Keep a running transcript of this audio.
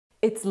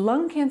It's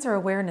Lung Cancer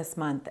Awareness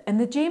Month, and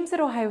the James at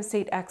Ohio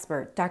State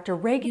expert, Dr.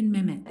 Reagan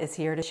Mimit, is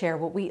here to share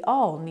what we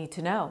all need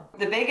to know.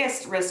 The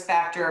biggest risk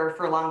factor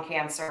for lung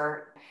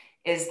cancer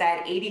is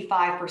that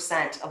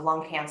 85% of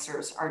lung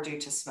cancers are due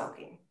to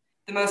smoking.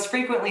 The most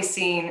frequently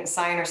seen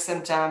sign or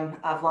symptom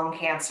of lung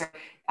cancer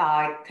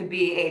could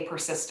be a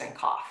persistent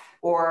cough,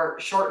 or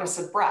shortness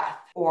of breath,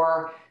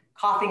 or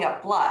coughing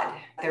up blood.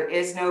 There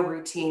is no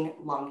routine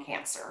lung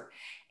cancer.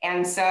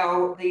 And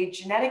so the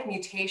genetic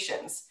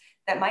mutations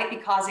that might be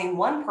causing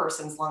one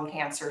person's lung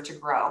cancer to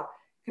grow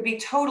could be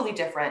totally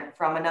different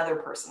from another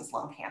person's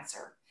lung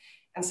cancer.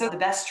 And so the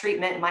best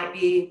treatment might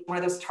be one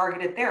of those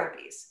targeted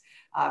therapies.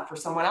 For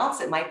someone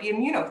else, it might be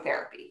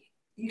immunotherapy.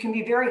 You can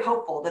be very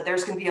hopeful that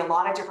there's going to be a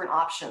lot of different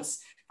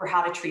options for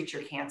how to treat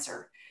your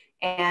cancer.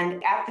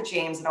 And at the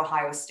James at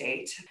Ohio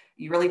State,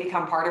 you really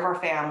become part of our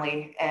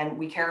family, and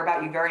we care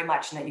about you very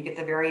much and that you get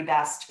the very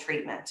best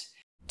treatment.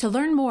 To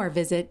learn more,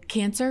 visit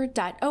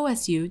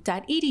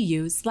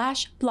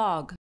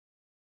cancer.osu.edu/blog.